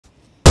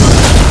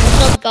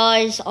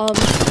guys?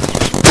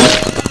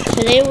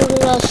 Today we're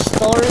gonna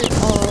start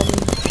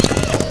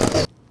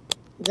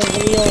the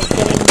video of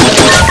getting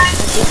better at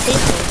the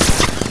paintball.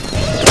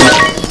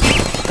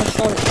 Let's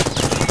start.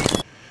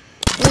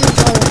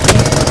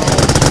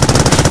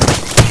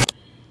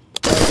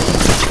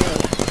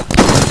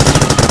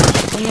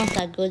 I'm not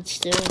that good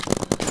still.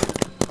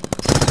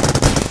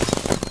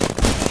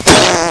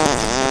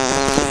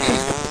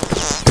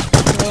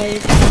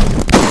 Like,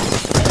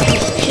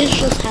 kids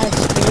just have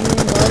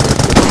screaming love.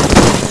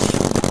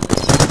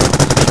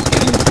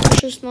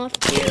 It's just not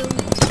fair.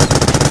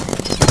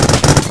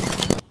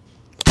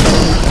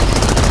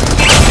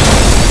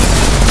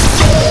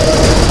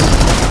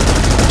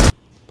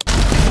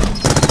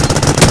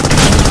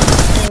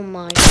 Oh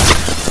my god.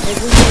 They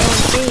were the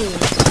wrong thing.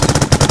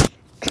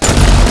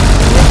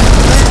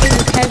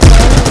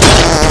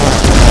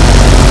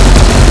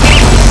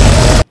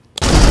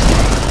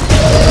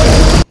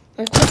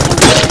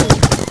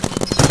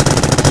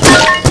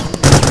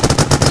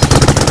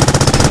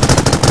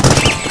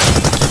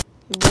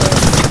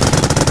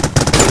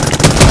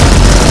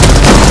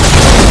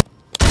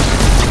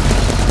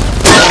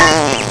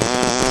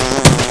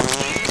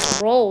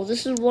 Bro,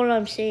 this is what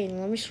I'm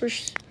saying. Let me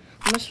switch.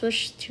 I'm gonna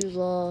switch to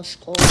the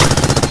skull.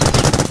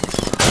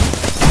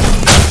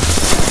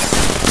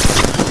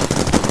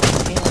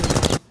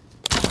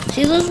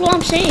 See, this is what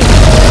I'm saying.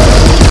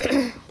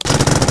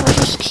 I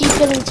just keep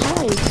getting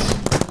tired.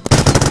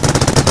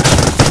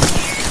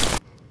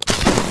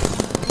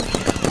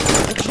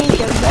 I can't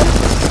get better.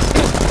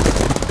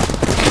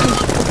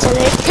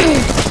 Today,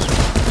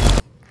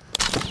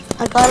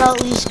 I gotta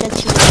at least get to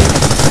it.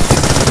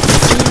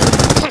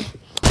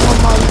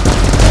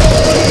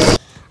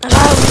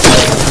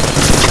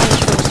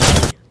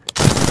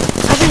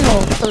 I think no,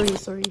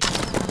 33.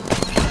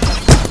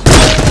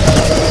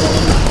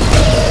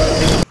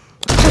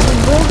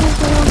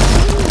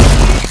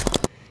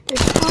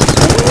 It's not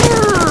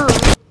fair.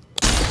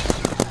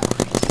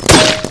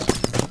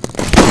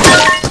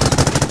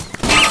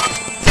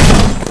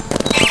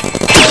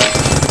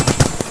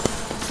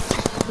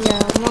 Yeah,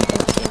 I'm not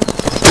gonna fail.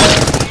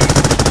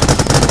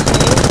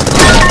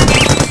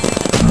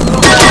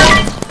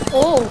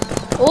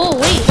 Oh,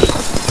 wait.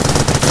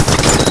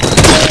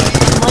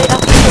 Might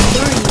have to hit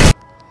 30.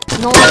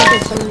 No, I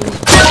hit 30.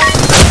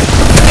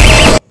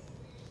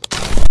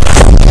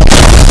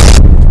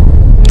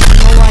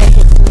 No, I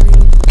hit 30.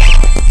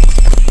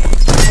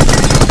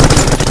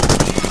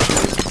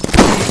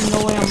 No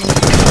way I'm gonna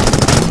hit 30.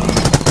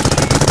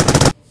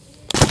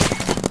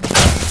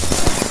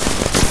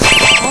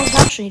 I was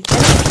actually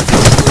getting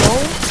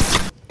low.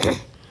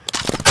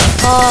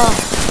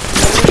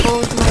 There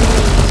goes my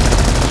name.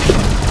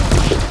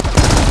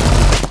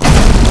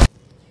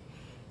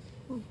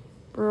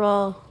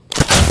 Bro.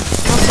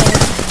 Okay.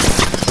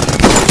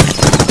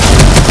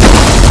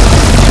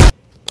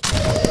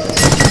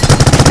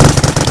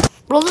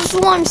 Bro, this is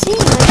what I'm seeing.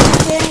 I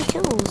can't get any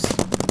kills.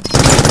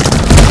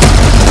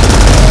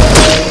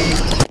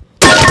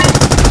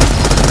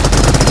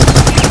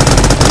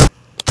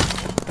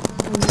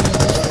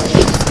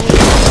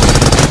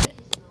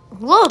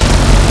 Look!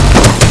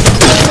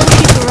 Some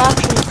people are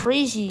actually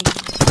crazy.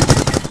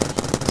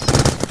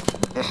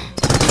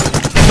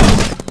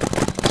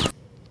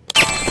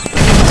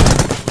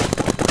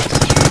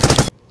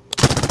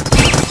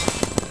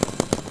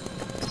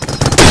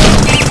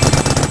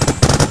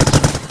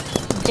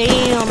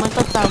 Damn, I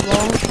got that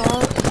long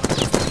shot.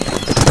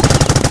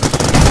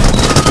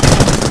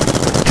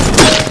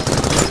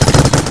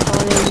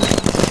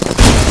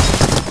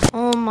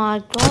 Oh my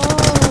god.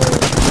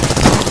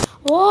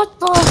 What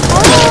the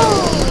hell?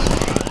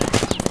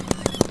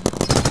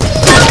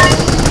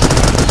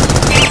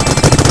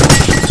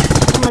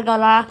 Oh my god,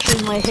 I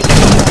actually might hit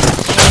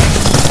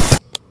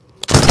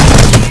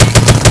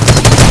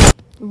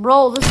you.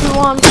 Bro, this is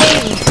what I'm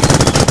saying.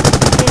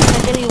 I can't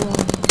hit anyone.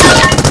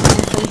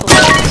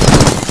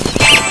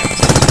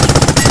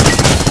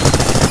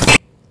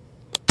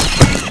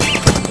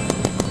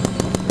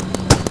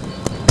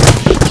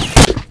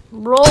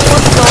 Bro, what the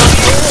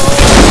hell?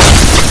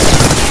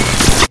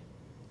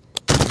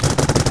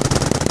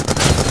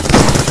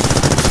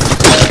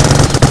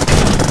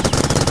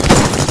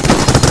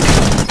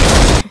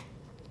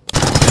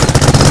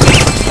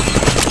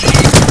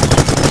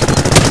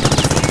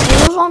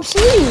 That's what I'm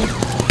saying.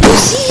 You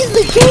see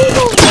the game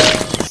of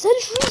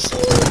Century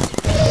Series?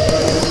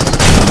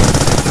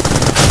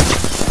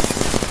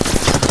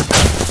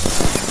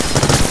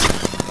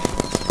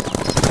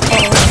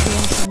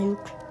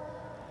 Nuke.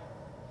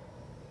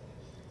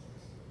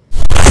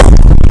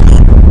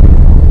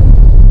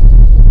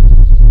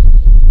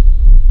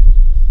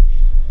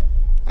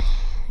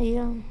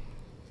 Yeah.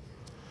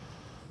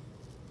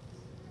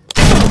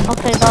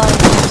 Okay, guys.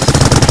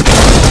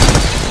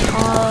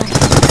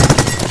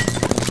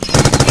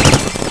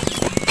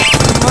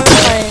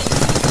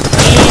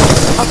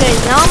 Okay,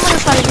 now I'm gonna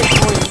try to hit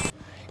 40.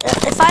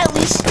 If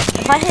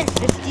I hit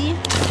 50,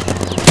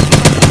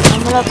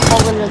 I'm gonna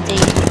call it a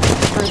day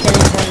for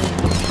getting better.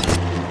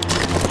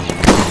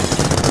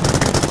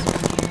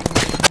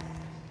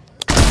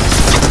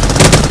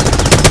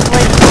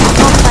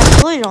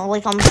 know,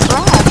 like I'm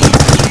trash.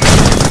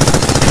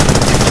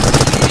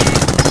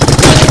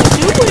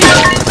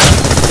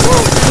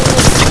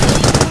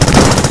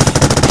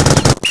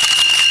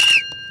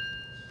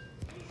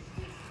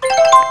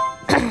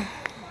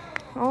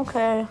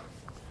 Okay.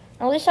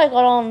 At least I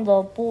got on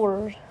the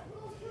board.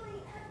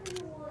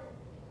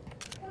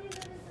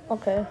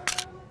 Okay.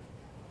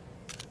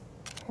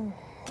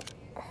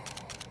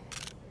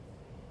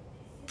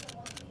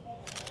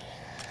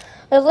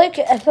 I like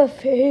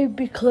FFA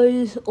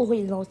because... Oh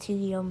wait, no,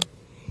 TDM.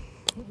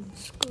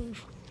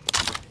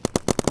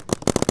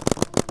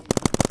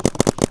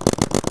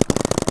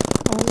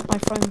 Oh, my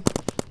friend.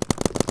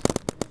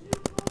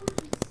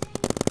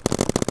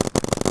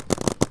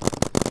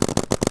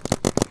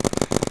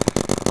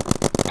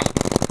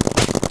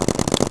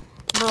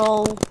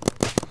 Bro.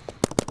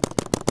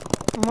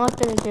 I'm not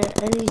gonna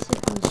get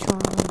anything in this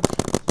round.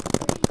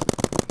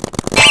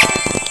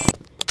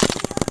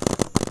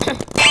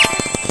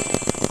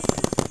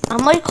 I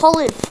might call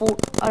it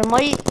I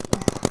might,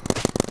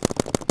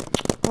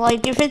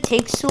 like, if it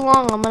takes too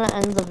long, I'm gonna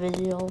end the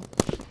video.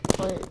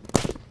 But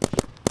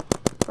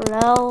for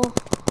now,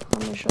 I'm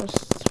gonna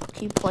just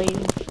keep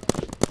playing.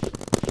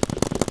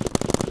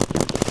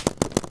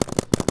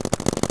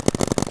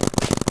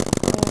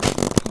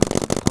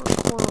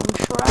 I'm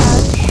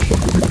trash.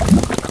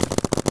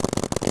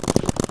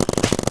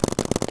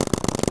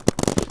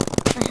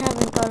 I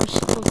haven't got a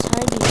single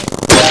tag yet.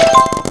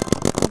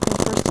 Okay,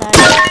 first tag,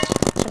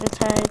 second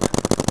tag.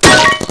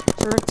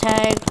 Third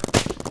tag.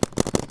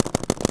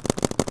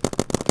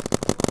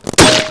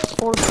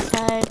 Fourth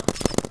tag.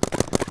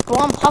 Bro,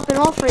 I'm popping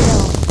off right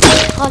now.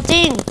 God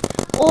dang.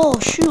 Oh,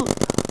 shoot.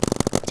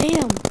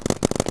 Damn.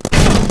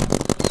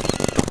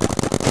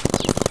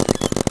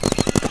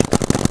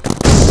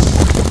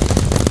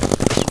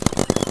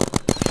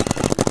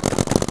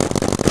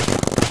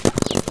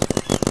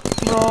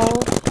 Bro.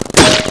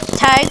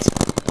 Tagged.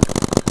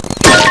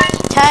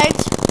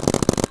 Tagged.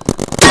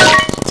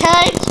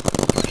 Tagged.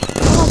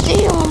 God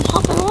damn, I'm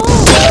popping off.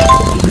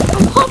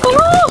 I'm popping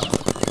off.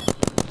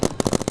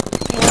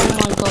 Oh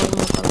my god, oh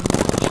my god.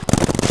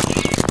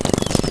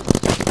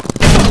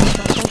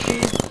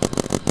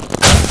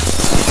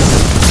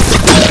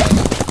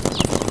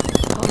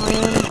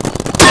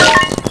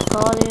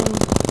 Got him.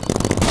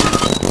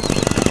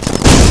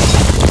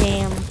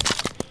 Damn.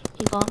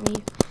 He got me.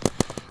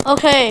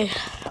 Okay.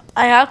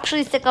 I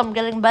actually think I'm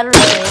getting better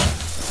today.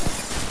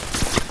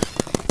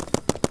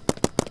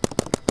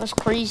 That's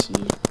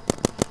crazy.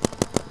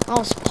 I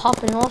was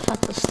popping off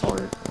at the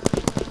start.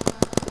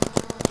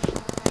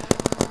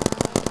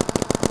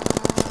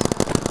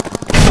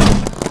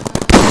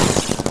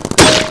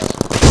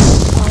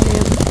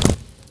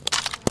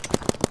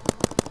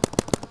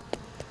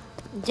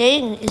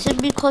 Dang, is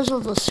it because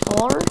of the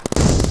scar?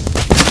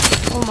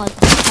 Oh my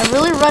god. I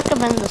really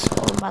recommend the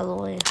scar, by the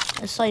way.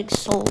 It's like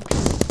so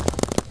cute.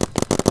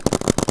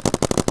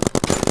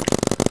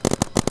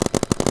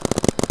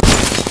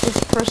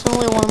 It's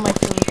personally one of my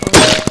favorite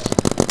colors.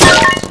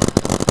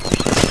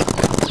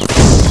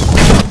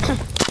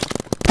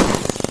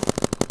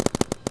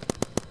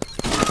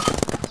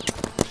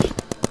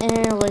 And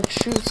it like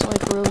shoots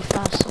like really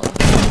fast, so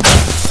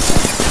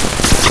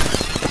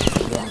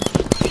yeah.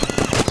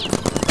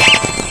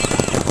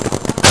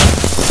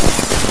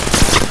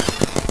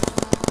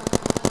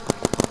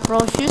 Bro,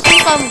 if you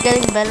think I'm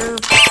getting better,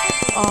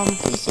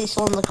 please say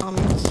so in the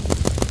comments.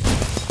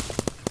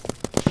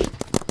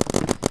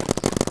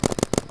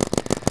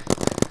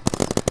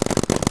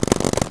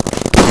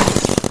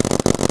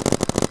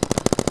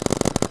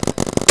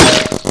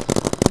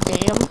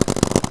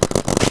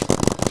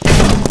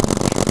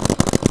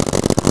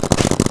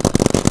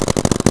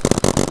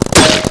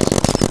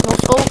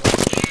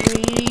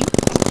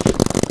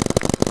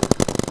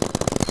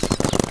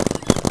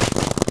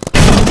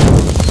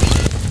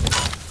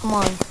 Come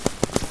on.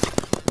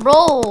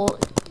 Bro,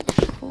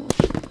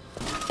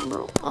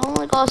 I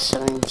only got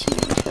 17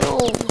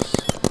 kills.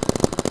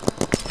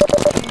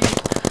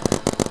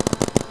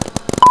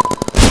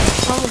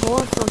 I'm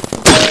going for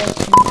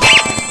 50.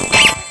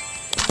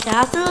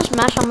 Yeah, after this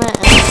match, I'm gonna end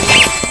it.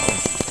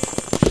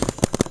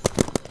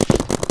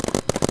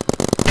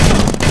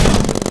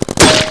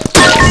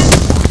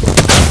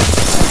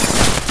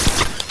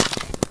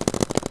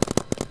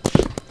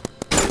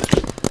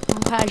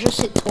 Okay, I just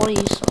hit 20,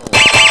 so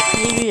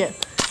maybe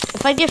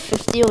if I get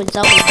 50, it would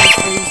double be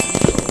crazy.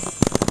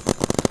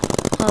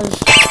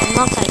 Because I'm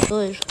not that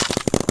good.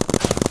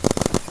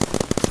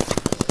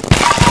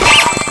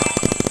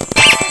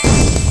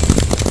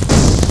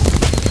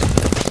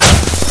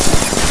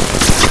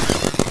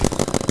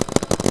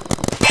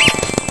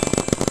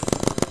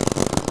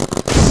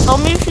 Tell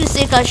me if you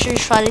think I should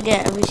try to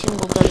get every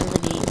single gun in the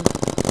game.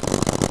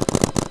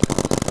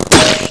 I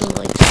should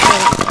like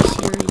start a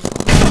series.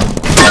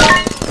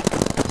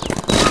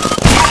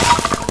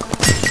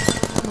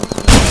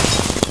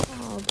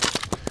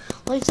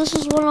 Like, this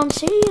is what I'm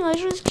saying, I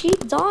just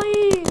keep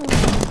dying.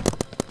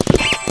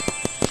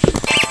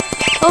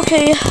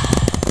 Okay.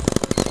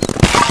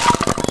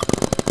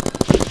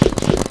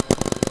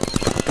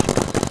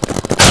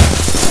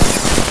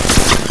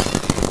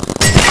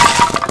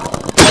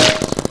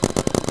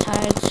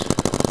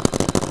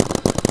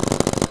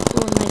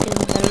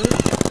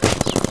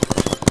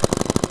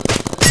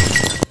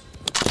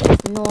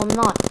 no, I'm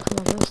not, because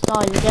I just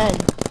died again.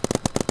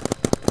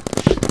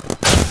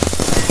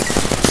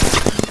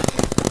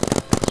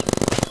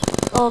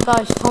 Oh,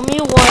 guys, tell me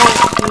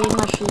what game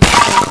I should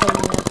start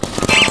playing next.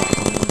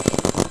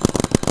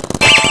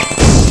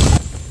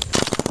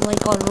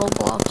 Like on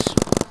Roblox.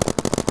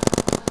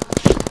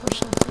 Or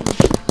something.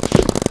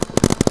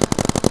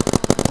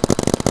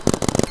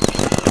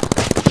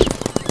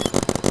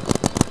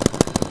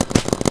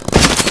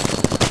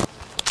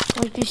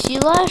 Like, you see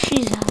that?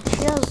 She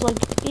has, like,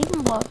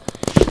 aimbot.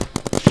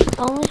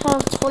 I only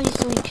have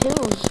 23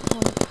 kills.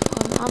 Like,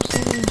 I'm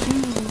absolutely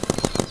dude.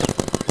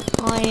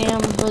 I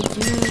am the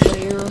dude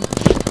player.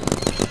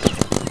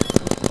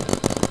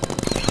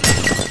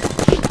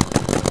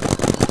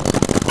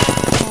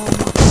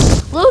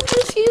 Look,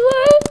 you see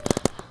that?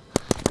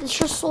 It's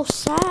just so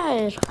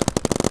sad.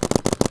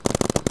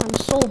 I'm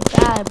so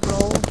bad,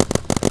 bro.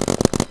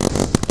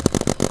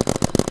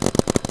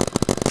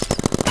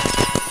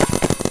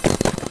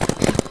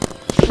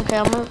 Okay,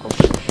 I'm gonna go push.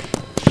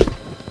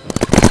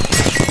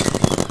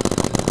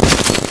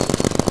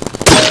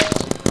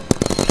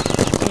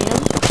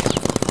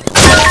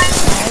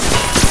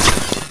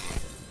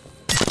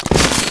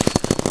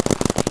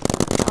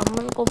 I'm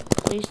gonna go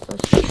place the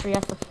sentry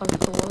at the front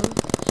door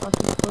so I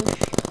can push.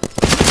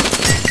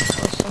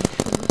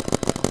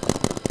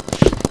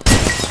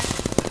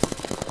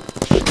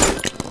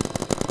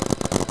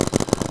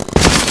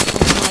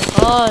 Oh my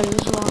god,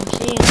 this is what I'm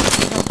seeing.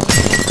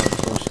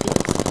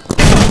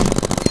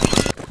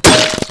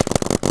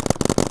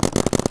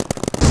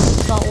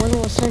 Got one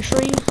with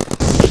sentry.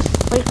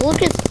 Like,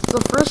 look at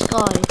the first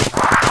guy.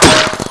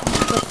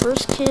 The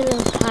first kid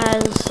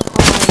has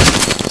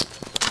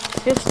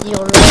 50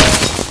 already.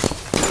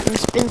 And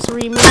it's been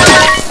 3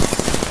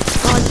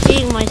 minutes. God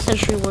dang, my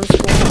sentry was full.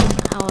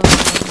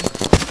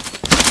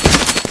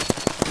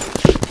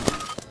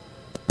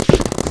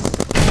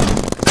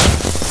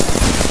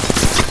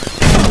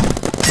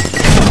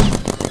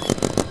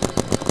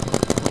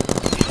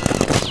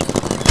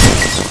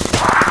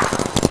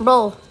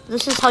 Bro,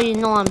 this is how you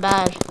know I'm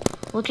bad.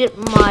 Look at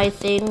my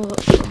thing,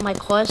 my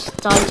quest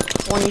died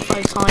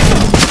 25 times.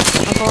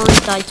 I've already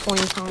died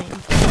 20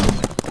 times.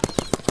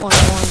 21.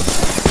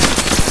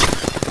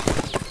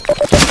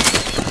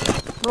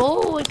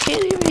 Bro, I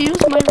can't even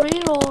use my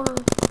radar.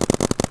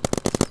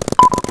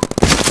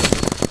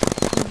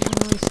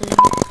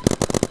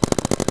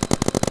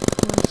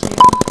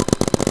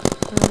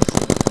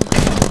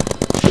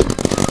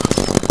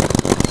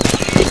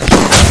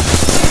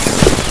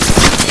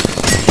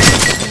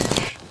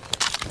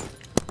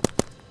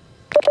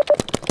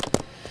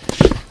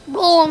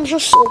 Oh, I'm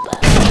just so bad.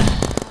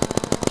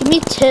 Give me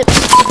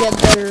tips to get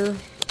better.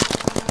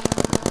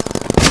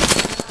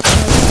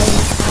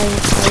 I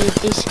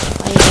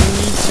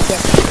need to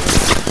get better.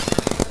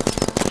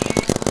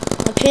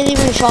 I can't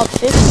even shot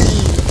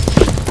 50.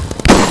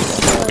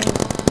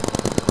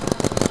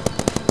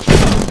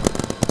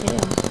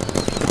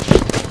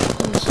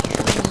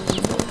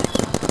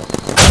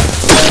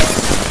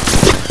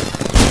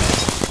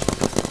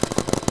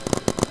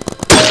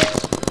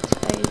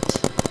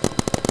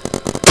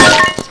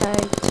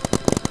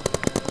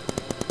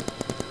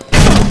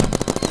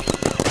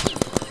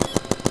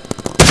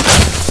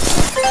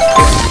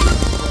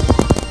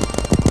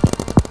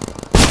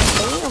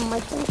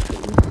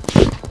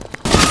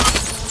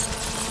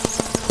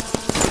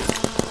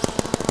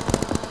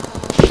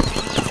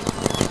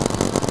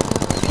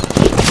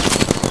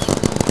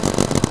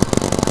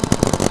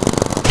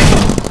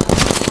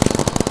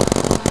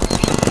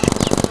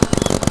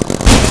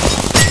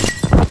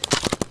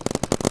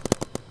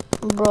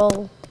 Bro.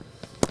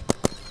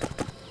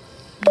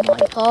 Oh my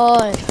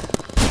god.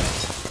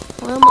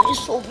 Why am I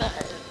so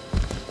bad?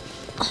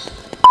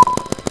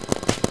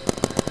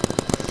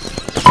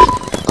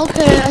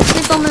 Okay, I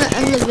think I'm gonna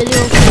end the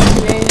video for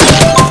today.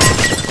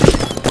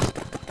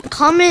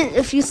 Comment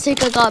if you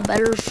think I got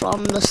better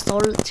from the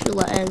start to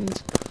the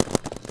end.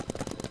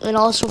 And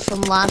also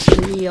from last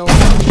video,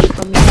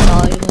 from the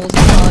side.